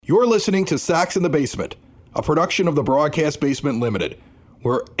You're listening to Sox in the Basement, a production of the Broadcast Basement Limited,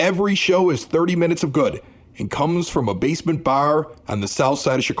 where every show is 30 minutes of good and comes from a basement bar on the south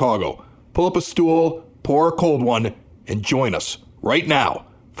side of Chicago. Pull up a stool, pour a cold one, and join us right now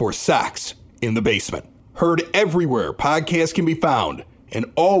for Sox in the Basement. Heard everywhere podcasts can be found, and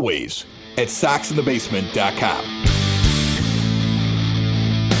always at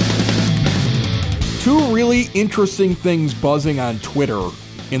soxinthebasement.com. Two really interesting things buzzing on Twitter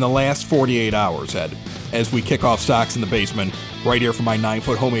in the last 48 hours, Ed, as we kick off Sox in the Basement right here from my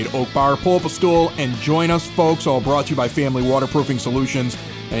 9-foot homemade oak bar. Pull up a stool and join us, folks. All brought to you by Family Waterproofing Solutions.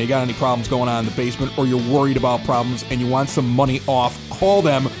 And you got any problems going on in the basement, or you're worried about problems and you want some money off, call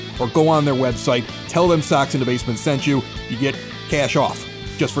them or go on their website. Tell them Sox in the Basement sent you. You get cash off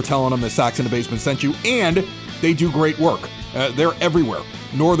just for telling them that Sox in the Basement sent you. And they do great work. They're everywhere.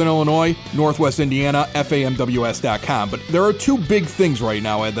 Northern Illinois, Northwest Indiana, FAMWS.com. But there are two big things right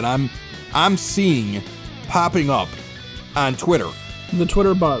now, Ed, that I'm seeing popping up on Twitter. The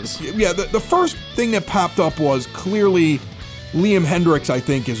Twitter buzz. Yeah, the first thing that popped up was clearly Liam Hendriks, I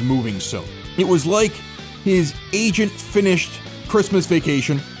think, is moving soon. It was like his agent finished Christmas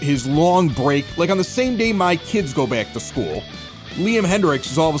vacation, his long break, like on the same day my kids go back to school. Liam Hendriks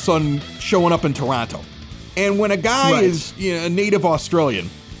is all of a sudden showing up in Toronto. And when a guy is a native Australian,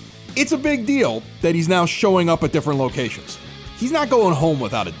 it's a big deal that he's now showing up at different locations. He's not going home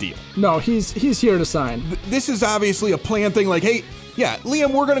without a deal. No, he's here to sign. This is obviously a planned thing. Like, hey, yeah,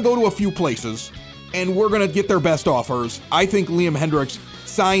 Liam, we're going to go to a few places, and we're going to get their best offers. I think Liam Hendriks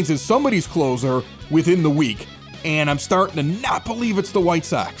signs as somebody's closer within the week, and I'm starting to not believe it's the White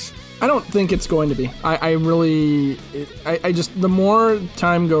Sox. I don't think it's going to be. I just, the more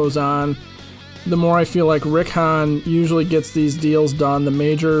time goes on, the more I feel like Rick Hahn usually gets these deals done, the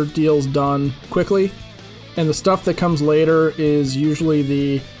major deals done quickly. And the stuff that comes later is usually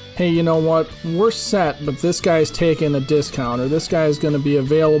the, hey, you know what, we're set, but this guy's taking a discount, or this guy's going to be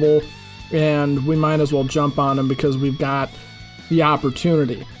available, and we might as well jump on him because we've got the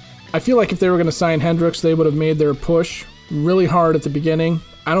opportunity. I feel like if they were going to sign Hendriks, they would have made their push really hard at the beginning.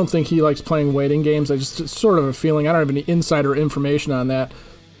 I don't think he likes playing waiting games. It's sort of a feeling. I don't have any insider information on that.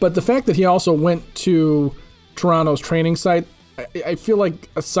 But the fact that he also went to Toronto's training site, I feel like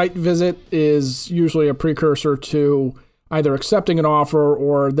a site visit is usually a precursor to either accepting an offer,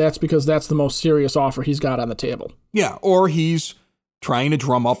 or that's because that's the most serious offer he's got on the table. Yeah, or he's trying to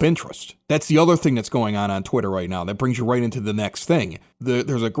drum up interest. That's the other thing that's going on Twitter right now. That brings you right into the next thing.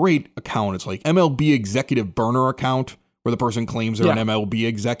 There's a great account. It's like MLB Executive Burner account, where the person claims they're an MLB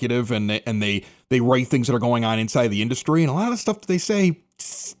executive, and they write things that are going on inside the industry, and a lot of the stuff that they say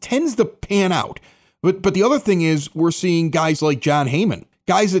tends to pan out. But the other thing is, we're seeing guys like Jon Heyman,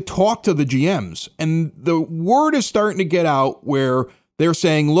 guys that talk to the GMs, and the word is starting to get out where they're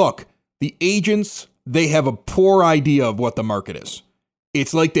saying, look, the agents, they have a poor idea of what the market is.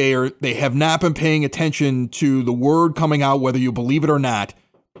 It's like they have not been paying attention to the word coming out, whether you believe it or not,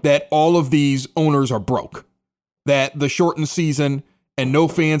 that all of these owners are broke, that the shortened season and no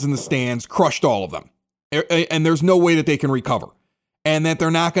fans in the stands crushed all of them, and there's no way that they can recover. And that they're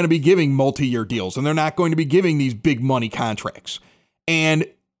not going to be giving multi-year deals, and they're not going to be giving these big money contracts. And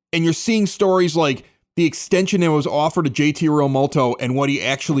you're seeing stories like the extension that was offered to JT Realmuto and what he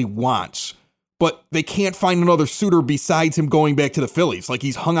actually wants. But they can't find another suitor besides him going back to the Phillies. Like,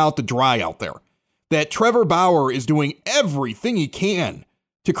 he's hung out to dry out there. That Trevor Bauer is doing everything he can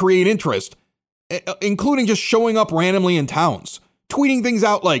to create interest, including just showing up randomly in towns. Tweeting things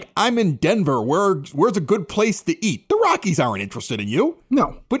out like, I'm in Denver, where's a good place to eat? The Rockies aren't interested in you.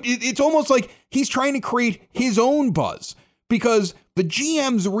 No. But it's almost like he's trying to create his own buzz, because the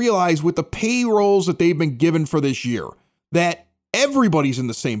GMs realize with the payrolls that they've been given for this year that everybody's in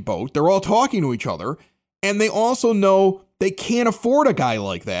the same boat. They're all talking to each other, and they also know they can't afford a guy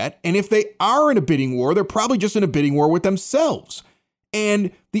like that. And if they are in a bidding war, they're probably just in a bidding war with themselves.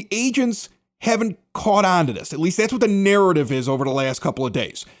 And the agents haven't caught on to this. At least that's what the narrative is over the last couple of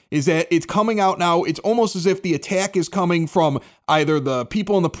days, is that it's coming out now. It's almost as if the attack is coming from either the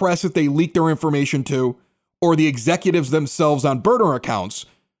people in the press that they leak their information to, or the executives themselves on burner accounts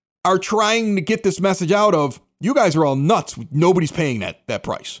are trying to get this message out of, you guys are all nuts. Nobody's paying that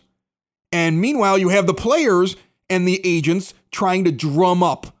price. And meanwhile, you have the players and the agents trying to drum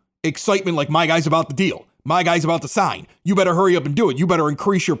up excitement like, my guy's about the deal. My guy's about to sign. You better hurry up and do it. You better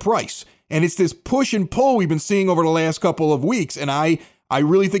increase your price. And it's this push and pull we've been seeing over the last couple of weeks. And I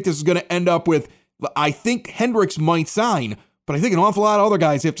really think this is going to end up with, I think Hendriks might sign, but I think an awful lot of other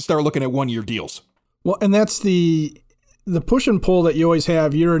guys have to start looking at one-year deals. Well, and that's the the push and pull that you always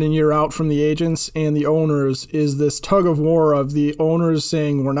have year in and year out from the agents and the owners is this tug of war of the owners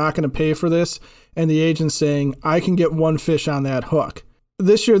saying, we're not going to pay for this, and the agents saying, I can get one fish on that hook.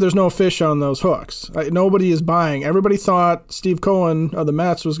 This year, there's no fish on those hooks. Nobody is buying. Everybody thought Steve Cohen of the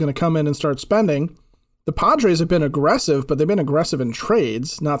Mets was going to come in and start spending. The Padres have been aggressive, but they've been aggressive in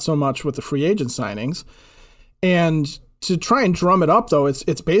trades, not so much with the free agent signings. And to try and drum it up, though,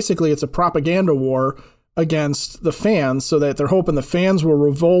 it's basically a propaganda war against the fans, so that they're hoping the fans will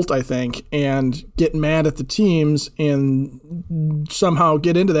revolt, I think, and get mad at the teams and somehow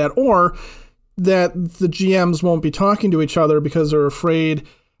get into that, or that the GMs won't be talking to each other because they're afraid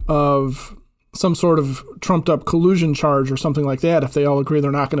of some sort of trumped up collusion charge or something like that if they all agree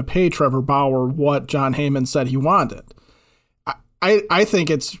they're not going to pay Trevor Bauer what John Heyman said he wanted. I think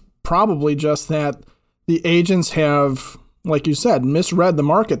it's probably just that the agents have, like you said, misread the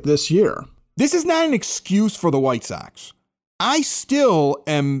market this year. This is not an excuse for the White Sox. I still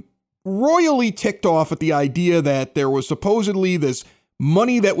am royally ticked off at the idea that there was supposedly this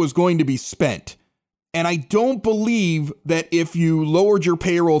money that was going to be spent. And I don't believe that if you lowered your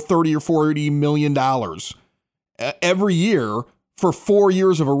payroll $30 or $40 million every year for 4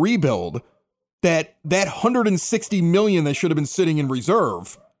 years of a rebuild, that $160 million that should have been sitting in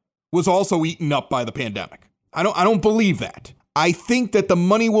reserve was also eaten up by the pandemic. I don't believe that. I think that the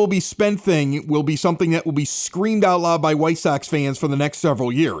money will be spent thing will be something that will be screamed out loud by White Sox fans for the next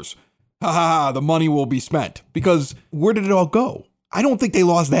several years. Ha ha ha, the money will be spent. Because where did it all go? I don't think they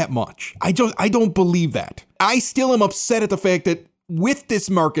lost that much. I don't believe that. I still am upset at the fact that with this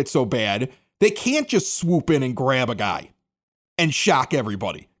market so bad, they can't just swoop in and grab a guy and shock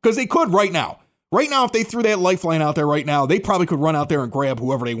everybody. Because they could right now. Right now, if they threw that lifeline out there right now, they probably could run out there and grab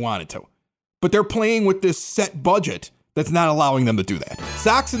whoever they wanted to. But they're playing with this set budget that's not allowing them to do that.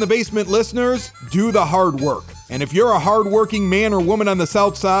 Sox in the Basement listeners, do the hard work. And if you're a hardworking man or woman on the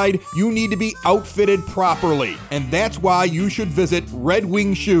South Side, you need to be outfitted properly. And that's why you should visit Red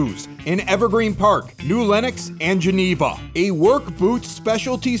Wing Shoes in Evergreen Park, New Lenox, and Geneva. A work boots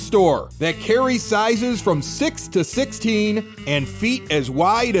specialty store that carries sizes from 6 to 16 and feet as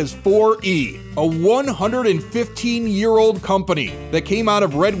wide as 4E. A 115-year-old company that came out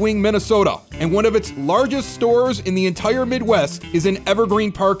of Red Wing, Minnesota. And one of its largest stores in the entire Midwest is in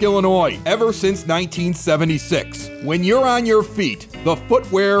Evergreen Park, Illinois, ever since 1976. When you're on your feet, the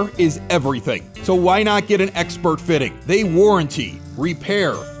footwear is everything. So why not get an expert fitting? They warranty,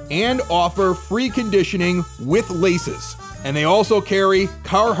 repair, and offer free conditioning with laces. And they also carry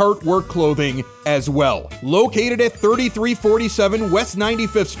Carhartt work clothing as well. Located at 3347 West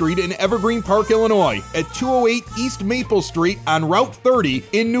 95th Street in Evergreen Park, Illinois, at 208 East Maple Street on Route 30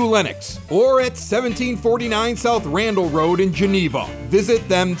 in New Lenox, or at 1749 South Randall Road in Geneva. Visit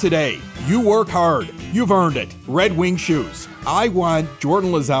them today. You work hard. You've earned it. Red Wing Shoes. I want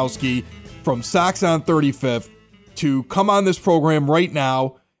Jordan Lazowski from Sox on 35th to come on this program right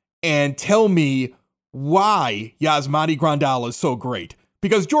now and tell me why Yasmani Grandal is so great.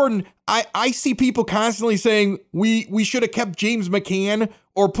 Because, Jordan, I see people constantly saying we should have kept James McCann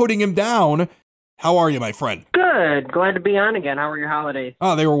or putting him down. How are you, my friend? Good. Glad to be on again. How were your holidays?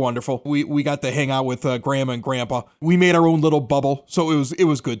 Oh, they were wonderful. We got to hang out with Grandma and Grandpa. We made our own little bubble, so it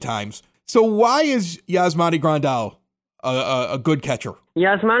was good times. So why is Yasmani Grandal a good catcher?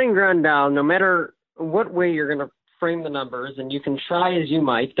 Yasmani Grandal, no matter what way you're going to frame the numbers, and you can try as you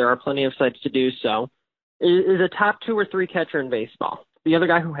might, there are plenty of sites to do so, is a top 2 or 3 catcher in baseball. The other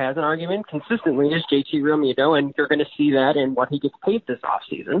guy who has an argument consistently is JT Realmuto, and you're going to see that in what he gets paid this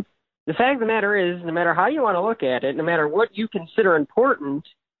offseason. The fact of the matter is, no matter how you want to look at it, no matter what you consider important,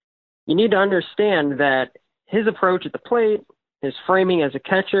 you need to understand that his approach at the plate, his framing as a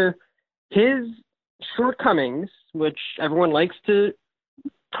catcher, his shortcomings, which everyone likes to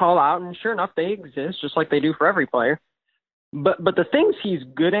call out, and sure enough, they exist, just like they do for every player. But the things he's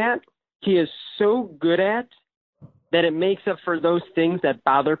good at, he is so good at that it makes up for those things that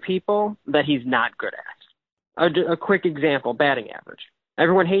bother people that he's not good at. A quick example, batting average.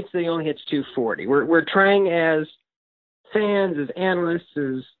 Everyone hates that he only hits 240. We're trying as fans, as analysts,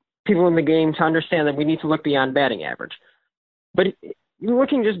 as people in the game to understand that we need to look beyond batting average. But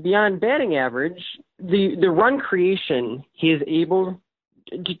looking just beyond batting average, the run creation he is able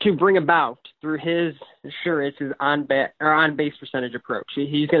to bring about through his on-base percentage approach.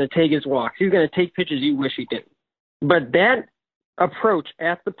 He's going to take his walks. He's going to take pitches you wish he didn't. But that approach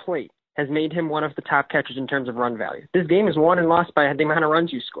at the plate has made him one of the top catchers in terms of run value. This game is won and lost by the amount of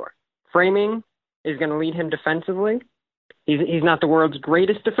runs you score. Framing is going to lead him defensively. He's not the world's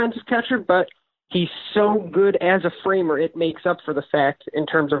greatest defensive catcher, but he's so good as a framer, it makes up for the fact in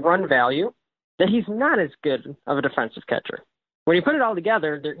terms of run value that he's not as good of a defensive catcher. When you put it all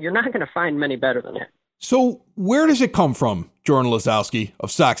together, you're not going to find many better than him. So where does it come from, Jordan Lazowski of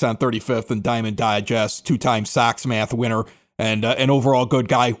Sox on 35th and Diamond Digest, two-time Sox Math winner and an overall good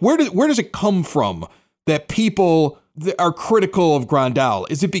guy? Where does it come from that people are critical of Grandal?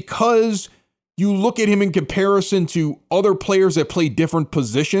 Is it because you look at him in comparison to other players that play different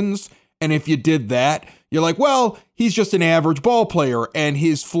positions, and if you did that, you're like, well, he's just an average ball player, and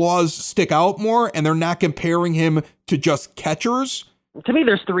his flaws stick out more, and they're not comparing him to just catchers? To me,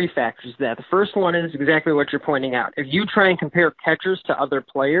 there's three factors to that. The first one is exactly what you're pointing out. If you try and compare catchers to other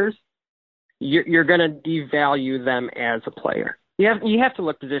players, you're going to devalue them as a player. You have to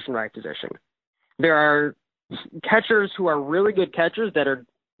look position by position. There are catchers who are really good catchers that are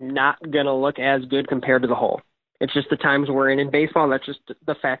not going to look as good compared to the whole. It's just the times we're in baseball. That's just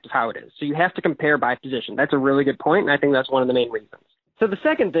the fact of how it is. So you have to compare by position. That's a really good point, and I think that's one of the main reasons. So the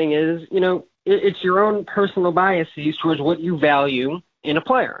second thing is, it's your own personal biases towards what you value in a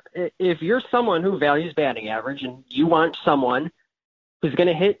player. If you're someone who values batting average and you want someone who's going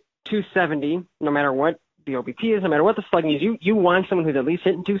to hit 270 no matter what the OBP is, no matter what the slugging is, you want someone who's at least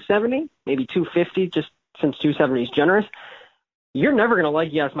hitting 270, maybe 250, just since 270 is generous, you're never going to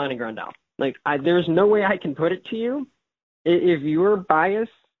like Yasmani Grandal. There's no way I can put it to you. If your bias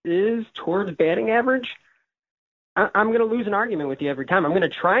is towards batting average, I'm going to lose an argument with you every time. I'm going to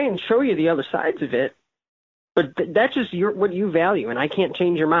try and show you the other sides of it, but that's just what you value, and I can't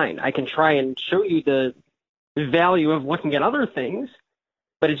change your mind. I can try and show you the value of looking at other things,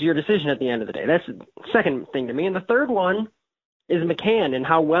 but it's your decision at the end of the day. That's the second thing to me. And the third one is McCann and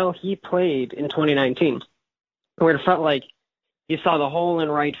how well he played in 2019, where it felt like you saw the hole in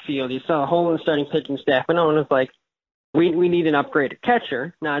right field, you saw the hole in the starting pitching staff, but no one was like, we need an upgraded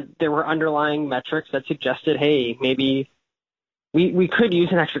catcher. Now, there were underlying metrics that suggested, hey, maybe we could use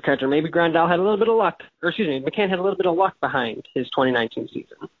an extra catcher. Maybe Grandal had a little bit of luck, McCann had a little bit of luck behind his 2019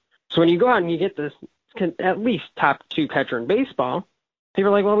 season. So when you go out and you get this at least top two catcher in baseball, people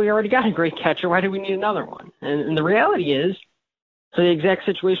are like, well, we already got a great catcher. Why do we need another one? And the reality is, so the exact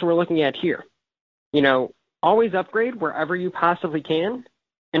situation we're looking at here, always upgrade wherever you possibly can,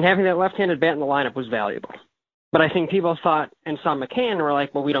 and having that left-handed bat in the lineup was valuable. But I think people thought and saw McCann and were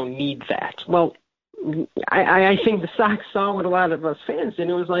like, well, we don't need that. Well, I think the Sox saw what a lot of us fans did,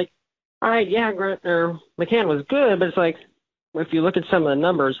 and it was like, all right, yeah, McCann was good, but it's like, if you look at some of the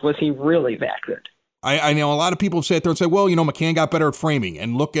numbers, was he really that good? I know a lot of people sat there and say, well, McCann got better at framing,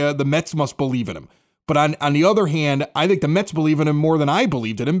 and look, the Mets must believe in him. But on the other hand, I think the Mets believe in him more than I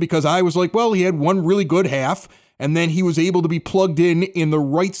believed in him, because I was like, well, he had one really good half, and then he was able to be plugged in the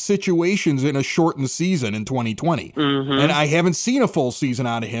right situations in a shortened season in 2020. Mm-hmm. And I haven't seen a full season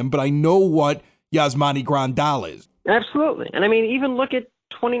out of him, but I know what Yasmani Grandal is. Absolutely. And even look at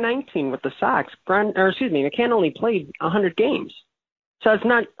 2019 with the Sox. McCann only played 100 games. So it's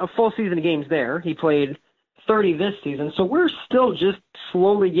not a full season of games there. He played 30 this season. So we're still just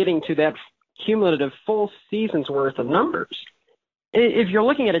slowly getting to that cumulative full season's worth of numbers. If you're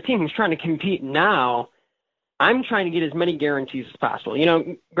looking at a team who's trying to compete now, I'm trying to get as many guarantees as possible.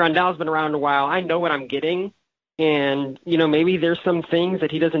 Grandal's been around a while. I know what I'm getting. And, maybe there's some things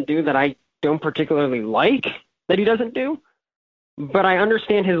that he doesn't do that I don't particularly like that he doesn't do. But I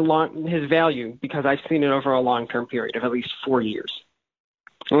understand his value because I've seen it over a long-term period of at least 4 years.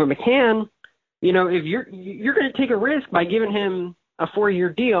 And with McCann, if you're going to take a risk by giving him a 4-year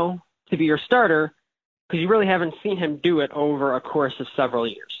deal to be your starter, because you really haven't seen him do it over a course of several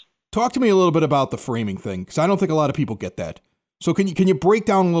years. Talk to me a little bit about the framing thing, because I don't think a lot of people get that. So can you break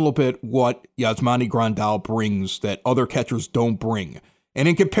down a little bit what Yasmani Grandal brings that other catchers don't bring? And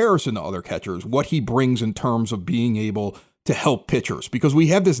in comparison to other catchers, what he brings in terms of being able to help pitchers? Because we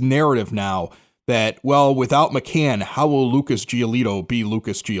have this narrative now that, well, without McCann, how will Lucas Giolito be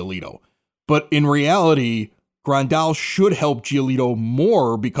Lucas Giolito? But in reality, Grandal should help Giolito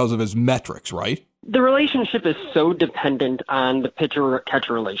more because of his metrics, right? The relationship is so dependent on the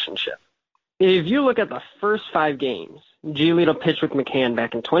pitcher-catcher relationship. If you look at the first 5 games, Giolito pitched with McCann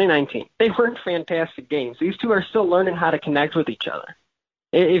back in 2019. They weren't fantastic games. These two are still learning how to connect with each other.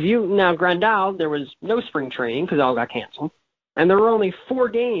 Now Grandal, there was no spring training because it all got canceled, and there were only 4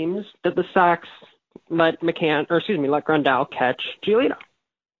 games that the Sox let Grandal catch Giolito.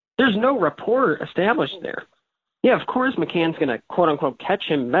 There's no rapport established there. Yeah, of course McCann's going to, quote-unquote, catch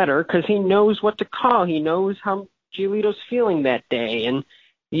him better because he knows what to call. He knows how Giolito's feeling that day, and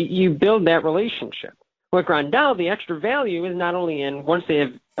you build that relationship. With Grandal, the extra value is not only in once they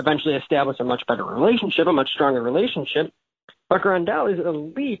have eventually established a much better relationship, a much stronger relationship, but Grandal is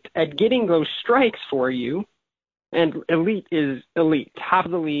elite at getting those strikes for you, and elite is elite, top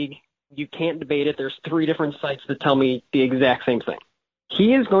of the league You can't debate it. There's 3 different sites that tell me the exact same thing.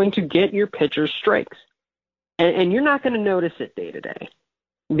 He is going to get your pitchers strikes. And you're not going to notice it day to day,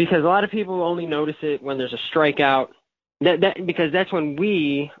 because a lot of people only notice it when there's a strikeout. Because that's when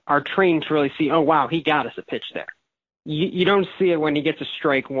we are trained to really see, oh, wow, he got us a pitch there. You don't see it when he gets a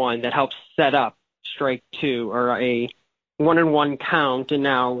strike 1 that helps set up strike 2 or a 1-1 count, and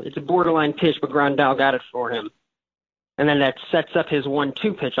now it's a borderline pitch, but Grandal got it for him. And then that sets up his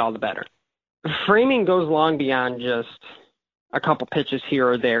 1-2 pitch all the better. Framing goes long beyond just a couple pitches here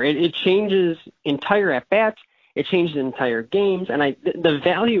or there. It changes entire at-bats. It changes entire games. And the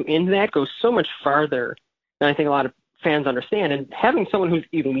value in that goes so much farther than I think a lot of fans understand. And having someone who's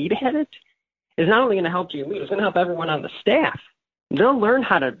elite at it is not only going to help you elite, it's going to help everyone on the staff. They'll learn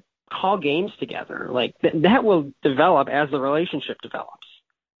how to call games together. Like that will develop as the relationship develops.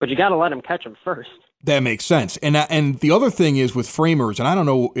 But you got to let them catch them first. That makes sense. And the other thing is with framers, and I don't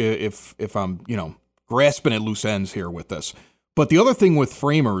know if I'm, grasping at loose ends here with this, but the other thing with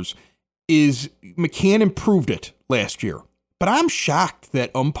framers is McCann improved it last year. But I'm shocked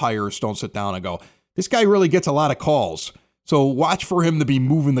that umpires don't sit down and go, this guy really gets a lot of calls. So watch for him to be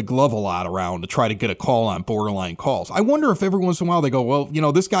moving the glove a lot around to try to get a call on borderline calls. I wonder if every once in a while they go, well,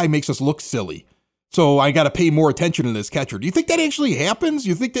 this guy makes us look silly, so I got to pay more attention to this catcher. Do you think that actually happens?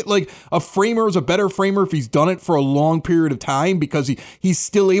 You think that like a framer is a better framer if he's done it for a long period of time because he's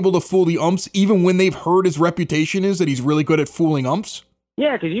still able to fool the umps even when they've heard his reputation is that he's really good at fooling umps?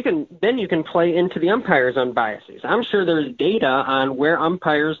 Yeah, because you can play into the umpire's own biases. I'm sure there's data on where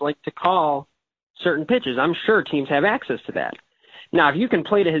umpires like to call certain pitches. I'm sure teams have access to that. Now, if you can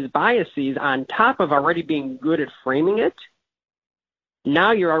play to his biases on top of already being good at framing it,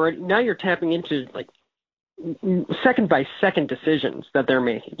 now you're tapping into like second by second decisions that they're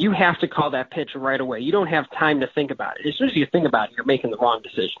making. You have to call that pitch right away. You don't have time to think about it. As soon as you think about it, you're making the wrong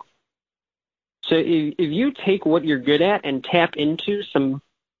decision. So if you take what you're good at and tap into some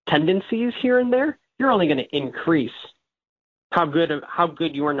tendencies here and there, you're only going to increase how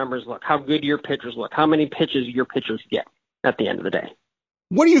good your numbers look, how good your pitchers look, how many pitches your pitchers get at the end of the day.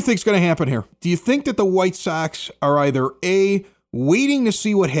 What do you think is going to happen here? Do you think that the White Sox are either A, waiting to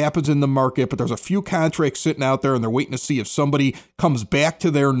see what happens in the market, but there's a few contracts sitting out there and they're waiting to see if somebody comes back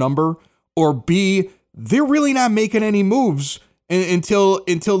to their number, or B, they're really not making any moves until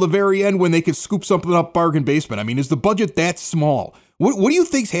the very end when they can scoop something up bargain basement? I mean, is the budget that small? What do you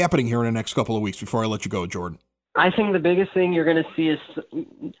think's happening here in the next couple of weeks before I let you go, Jordan? I think the biggest thing you're going to see is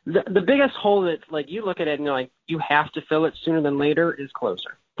the biggest hole that, like, you look at it and you're like, you have to fill it sooner than later is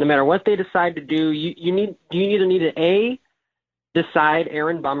closer. No matter what they decide to do, you either need to A, decide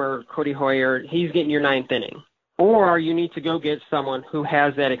Aaron Bummer, Cody Hoyer, he's getting your 9th inning, or you need to go get someone who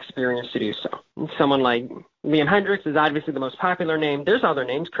has that experience to do so. Someone like Liam Hendriks is obviously the most popular name. There's other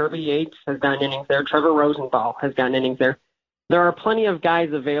names. Kirby Yates has gotten innings there. Trevor Rosenthal has gotten innings there. There are plenty of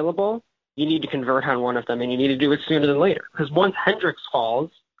guys available. You need to convert on one of them, and you need to do it sooner than later. Because once Hendricks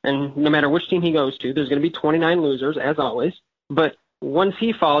falls, and no matter which team he goes to, there's going to be 29 losers, as always. But once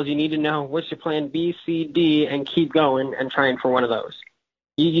he falls, you need to know what's your plan B, C, D, and keep going and trying for one of those.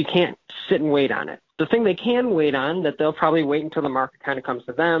 You can't sit and wait on it. The thing they can wait on, that they'll probably wait until the market kind of comes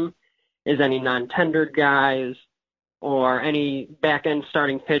to them, is any non-tendered guys or any back-end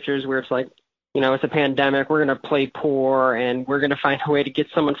starting pitchers where it's like, it's a pandemic, we're going to play poor, and we're going to find a way to get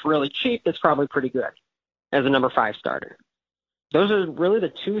someone for really cheap that's probably pretty good as a number 5 starter. Those are really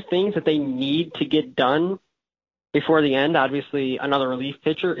the two things that they need to get done before the end. Obviously, another relief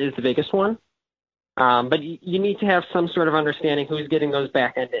pitcher is the biggest one. But you need to have some sort of understanding who's getting those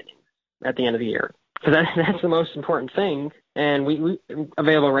back-end innings at the end of the year. Because that's the most important thing. And we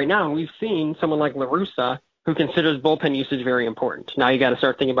available right now, we've seen someone like La Russa who considers bullpen usage very important. Now you got to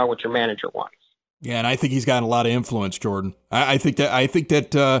start thinking about what your manager wants. Yeah, and I think he's got a lot of influence, Jordan. I think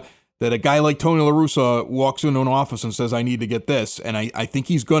that a guy like Tony La Russa walks into an office and says, I need to get this, and I think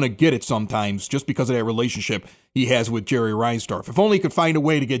he's going to get it sometimes just because of that relationship he has with Jerry Reinsdorf. If only he could find a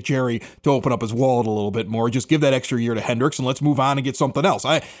way to get Jerry to open up his wallet a little bit more, just give that extra year to Hendricks and let's move on and get something else.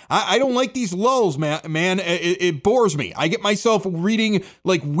 I don't like these lulls, man. It bores me. I get myself reading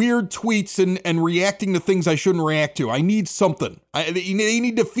like weird tweets and reacting to things I shouldn't react to. I need something. They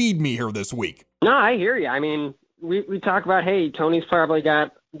need to feed me here this week. No, I hear you. I mean, we talk about, hey, Tony's probably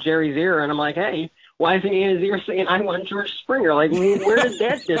got Jerry's ear, and I'm like, hey, why isn't he in his ear saying, I want George Springer? Like, where did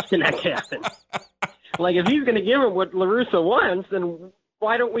that disconnect happen? Like, if he's going to give him what La Russa wants, then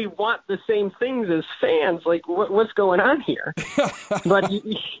why don't we want the same things as fans? Like, what's going on here? But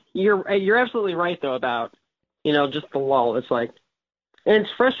you're absolutely right, though, about, just the lull. It's like, and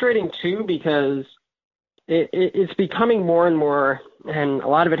it's frustrating, too, because it's becoming more and more and a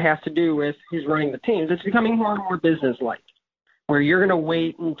lot of it has to do with who's running the teams. It's becoming more and more business-like, where you're going to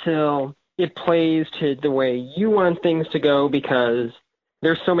wait until it plays to the way you want things to go because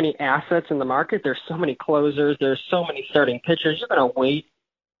there's so many assets in the market. There's so many closers. There's so many starting pitchers. You're going to wait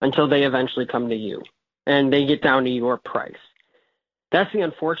until they eventually come to you and they get down to your price. That's the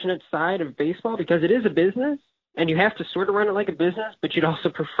unfortunate side of baseball because it is a business and you have to sort of run it like a business, but you'd also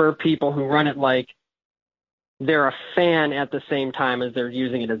prefer people who run it like they're a fan at the same time as they're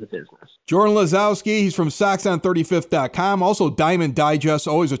using it as a business. Jordan Lazowski, he's from SoxOn35th.com. Also, Diamond Digest.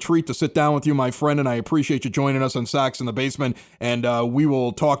 Always a treat to sit down with you, my friend, and I appreciate you joining us on Sox in the Basement, and we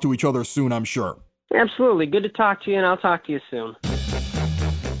will talk to each other soon, I'm sure. Absolutely. Good to talk to you, and I'll talk to you soon.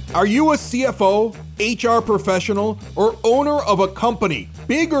 Are you a CFO, HR professional, or owner of a company,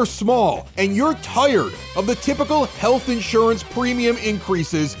 big or small, and you're tired of the typical health insurance premium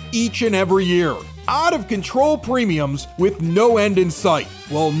increases each and every year? Out of control premiums with no end in sight.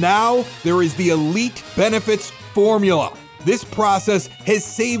 Well, now there is the Elite Benefits Formula. This process has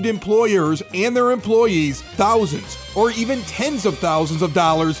saved employers and their employees thousands or even tens of thousands of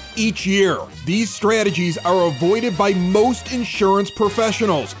dollars each year. These strategies are avoided by most insurance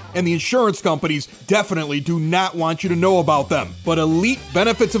professionals, and the insurance companies definitely do not want you to know about them. But Elite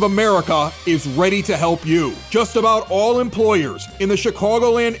Benefits of America is ready to help you. Just about all employers in the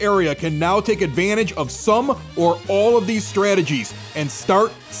Chicagoland area can now take advantage of some or all of these strategies and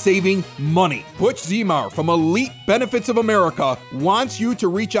start saving money. Butch Zemar from Elite Benefits of America wants you to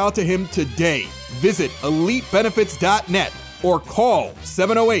reach out to him today. Visit EliteBenefits.net or call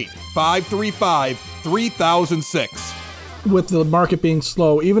 708-535-3006. With the market being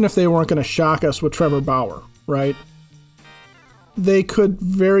slow, even if they weren't going to shock us with Trevor Bauer, right? They could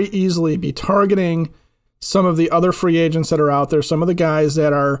very easily be targeting some of the other free agents that are out there, some of the guys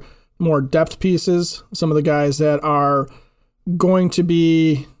that are more depth pieces, some of the guys that are going to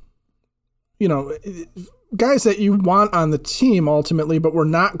be, guys that you want on the team ultimately, but we're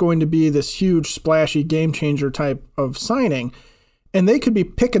not going to be this huge, splashy game changer type of signing. And they could be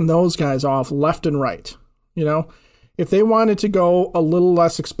picking those guys off left and right. If they wanted to go a little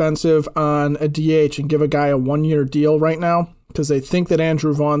less expensive on a DH and give a guy a 1-year deal right now, because they think that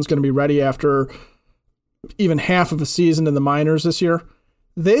Andrew Vaughn's going to be ready after even half of a season in the minors this year,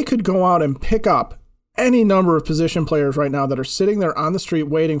 they could go out and pick up any number of position players right now that are sitting there on the street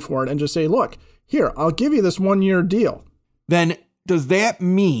waiting for it and just say, look, here, I'll give you this 1-year deal. Then does that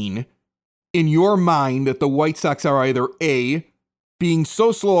mean in your mind that the White Sox are either A, being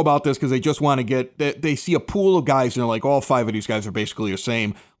so slow about this because they just want to they see a pool of guys and they're like, all 5 of these guys are basically the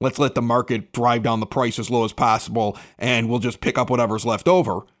same. Let's let the market drive down the price as low as possible and we'll just pick up whatever's left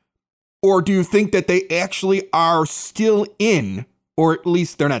over? Or do you think that they actually are still in, or at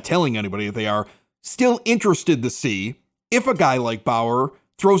least they're not telling anybody that they are, still interested to see if a guy like Bauer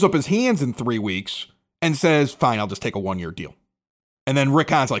throws up his hands in 3 weeks and says, fine, I'll just take a 1-year deal. And then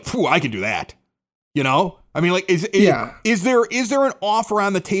Rick Hahn's like, I can do that. I mean, like, is there an offer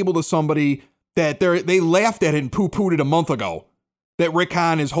on the table to somebody that they laughed at it and poo-pooed it a month ago that Rick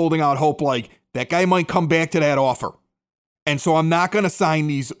Hahn is holding out hope like that guy might come back to that offer? And so I'm not going to sign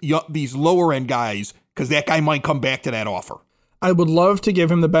these lower end guys because that guy might come back to that offer. I would love to give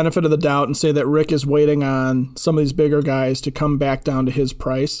him the benefit of the doubt and say that Rick is waiting on some of these bigger guys to come back down to his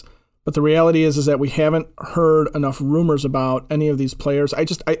price. But the reality is that we haven't heard enough rumors about any of these players. I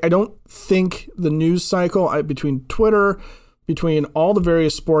don't think the news cycle between Twitter, between all the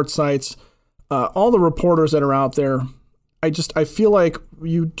various sports sites, all the reporters that are out there, I feel like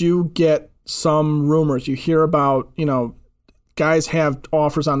you do get some rumors. You hear about, guys have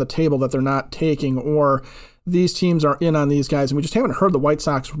offers on the table that they're not taking, or these teams are in on these guys, and we just haven't heard the White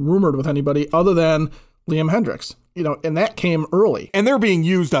Sox rumored with anybody other than Liam Hendriks. And that came early. And they're being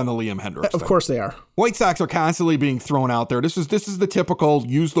used on the Liam Hendriks thing. Of course they are. White Sox are constantly being thrown out there. This is the typical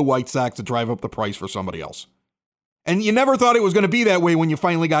use the White Sox to drive up the price for somebody else. And you never thought it was going to be that way when you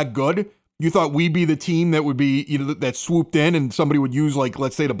finally got good. You thought we'd be the team that would be, that swooped in and somebody would use, like,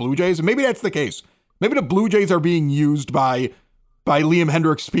 let's say the Blue Jays. And maybe that's the case. Maybe the Blue Jays are being used by Liam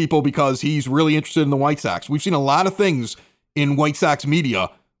Hendriks people because he's really interested in the White Sox. We've seen a lot of things in White Sox media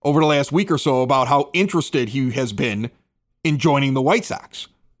over the last week or so about how interested he has been in joining the White Sox.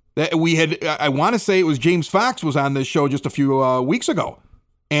 That we had, I want to say it was James Fox was on this show just a few weeks ago,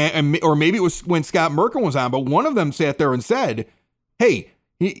 or maybe it was when Scott Merkin was on, but one of them sat there and said, hey,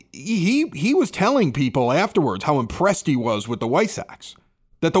 he was telling people afterwards how impressed he was with the White Sox,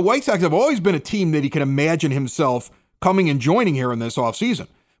 that the White Sox have always been a team that he can imagine himself coming and joining here in this offseason,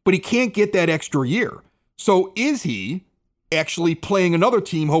 but he can't get that extra year. So is he actually playing another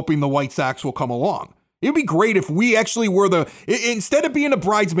team hoping the White Sox will come along? It'd be great if we actually were instead of being a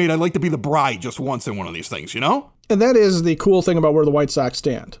bridesmaid, I'd like to be the bride just once in one of these things, you know? And that is the cool thing about where the White Sox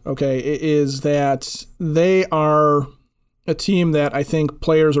stand, okay, is that they are a team that I think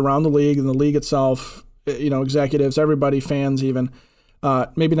players around the league and the league itself, executives, everybody, fans even,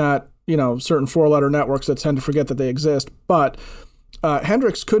 maybe not, certain four-letter networks that tend to forget that they exist, but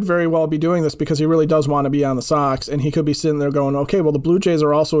Hendricks could very well be doing this because he really does want to be on the Sox, and he could be sitting there going, okay, well, the Blue Jays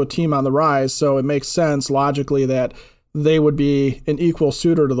are also a team on the rise, so it makes sense logically that they would be an equal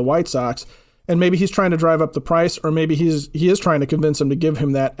suitor to the White Sox. And maybe he's trying to drive up the price, or maybe he is trying to convince him to give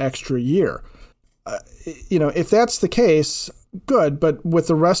him that extra year. If that's the case, good. But with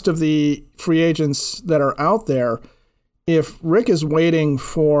the rest of the free agents that are out there, if Rick is waiting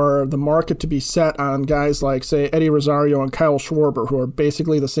for the market to be set on guys like, say, Eddie Rosario and Kyle Schwarber, who are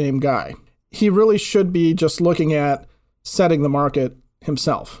basically the same guy, he really should be just looking at setting the market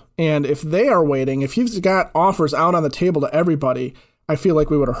himself. And if they are waiting, if he's got offers out on the table to everybody, I feel like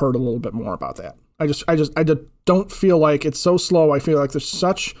we would have heard a little bit more about that. I just don't feel like it's so slow. I feel like there's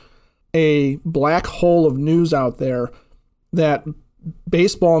such a black hole of news out there that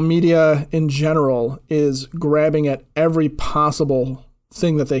baseball media in general is grabbing at every possible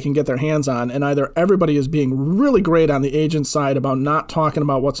thing that they can get their hands on. And either everybody is being really great on the agent side about not talking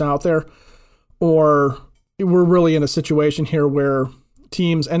about what's out there, or we're really in a situation here where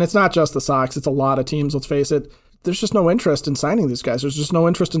teams, and it's not just the Sox, it's a lot of teams, let's face it, there's just no interest in signing these guys. There's just no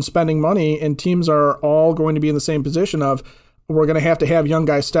interest in spending money, and teams are all going to be in the same position of, we're going to have young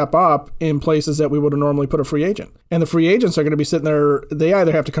guys step up in places that we would have normally put a free agent. And the free agents are going to be sitting there, they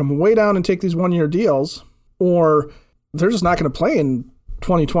either have to come way down and take these one-year deals, or they're just not going to play in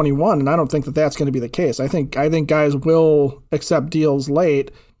 2021, and I don't think that that's going to be the case. I think guys will accept deals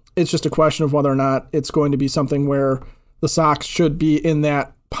late. It's just a question of whether or not it's going to be something where the Sox should be in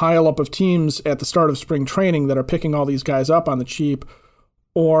that pile up of teams at the start of spring training that are picking all these guys up on the cheap,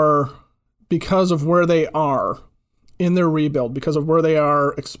 or because of where they are in their rebuild, because of where they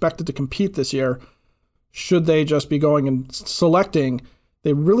are expected to compete this year, should they just be going and selecting,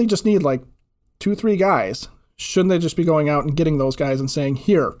 they really just need like 2-3 guys. Shouldn't they just be going out and getting those guys and saying,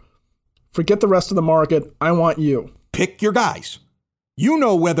 here, forget the rest of the market, I want you. Pick your guys. You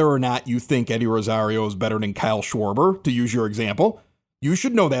know whether or not you think Eddie Rosario is better than Kyle Schwarber, to use your example. You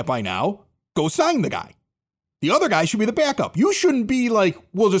should know that by now. Go sign the guy. The other guy should be the backup. You shouldn't be like,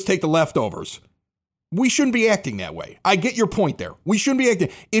 we'll just take the leftovers. We shouldn't be acting that way. I get your point there. We shouldn't be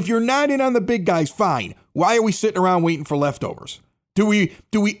acting. If you're not in on the big guys, fine. Why are we sitting around waiting for leftovers? Do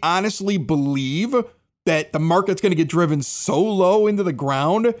we honestly believe that the market's going to get driven so low into the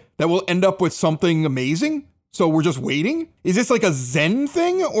ground that we'll end up with something amazing? So we're just waiting? Is this like a Zen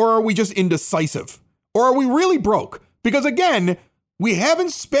thing, or are we just indecisive? Or are we really broke? Because again, we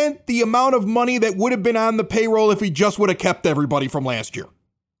haven't spent the amount of money that would have been on the payroll if we just would have kept everybody from last year.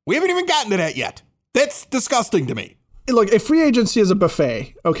 We haven't even gotten to that yet. That's disgusting to me. Look, if free agency is a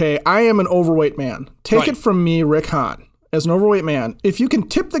buffet, okay, I am an overweight man. Take it from me, Rick Hahn, as an overweight man. If you can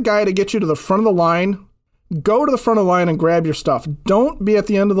tip the guy to get you to the front of the line, go to the front of the line and grab your stuff. Don't be at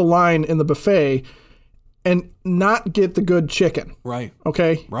the end of the line in the buffet and not get the good chicken. Right.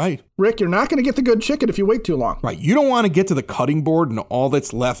 Okay? Right. Rick, you're not going to get the good chicken if you wait too long. Right. You don't want to get to the cutting board and all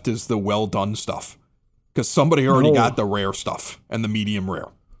that's left is the well-done stuff, because somebody already got the rare stuff and the medium rare,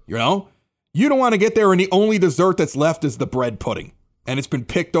 you know? You don't want to get there and the only dessert that's left is the bread pudding, and it's been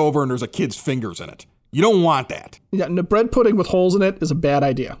picked over and there's a kid's fingers in it. You don't want that. Yeah, and the bread pudding with holes in it is a bad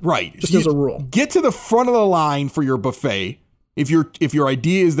idea. Right. Just as a rule. Get to the front of the line for your buffet. If your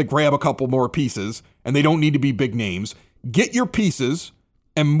idea is to grab a couple more pieces, and they don't need to be big names, get your pieces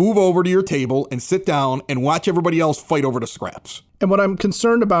and move over to your table and sit down and watch everybody else fight over the scraps. And what I'm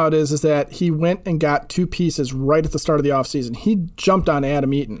concerned about is that he went and got 2 pieces right at the start of the offseason. He jumped on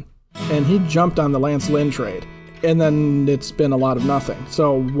Adam Eaton, and he jumped on the Lance Lynn trade. And then it's been a lot of nothing.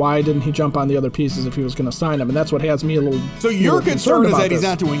 So why didn't he jump on the other pieces if he was going to sign them? And that's what has me a little. So your concern is that he's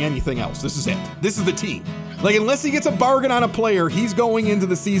not doing anything else. This is it. This is the team. Like, unless he gets a bargain on a player, he's going into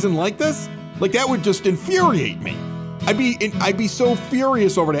the season like this. Like, that would just infuriate me. I'd be so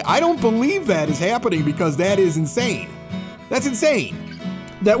furious over that. I don't believe that is happening, because that is insane. That's insane.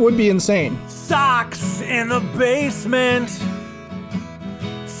 That would be insane. Sox in the basement.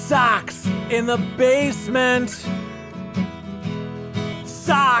 Sox in the basement.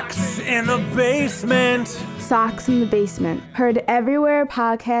 Sox in the basement. Sox in the Basement. Heard everywhere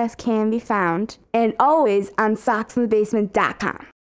podcasts can be found, and always on soxinthebasement.com.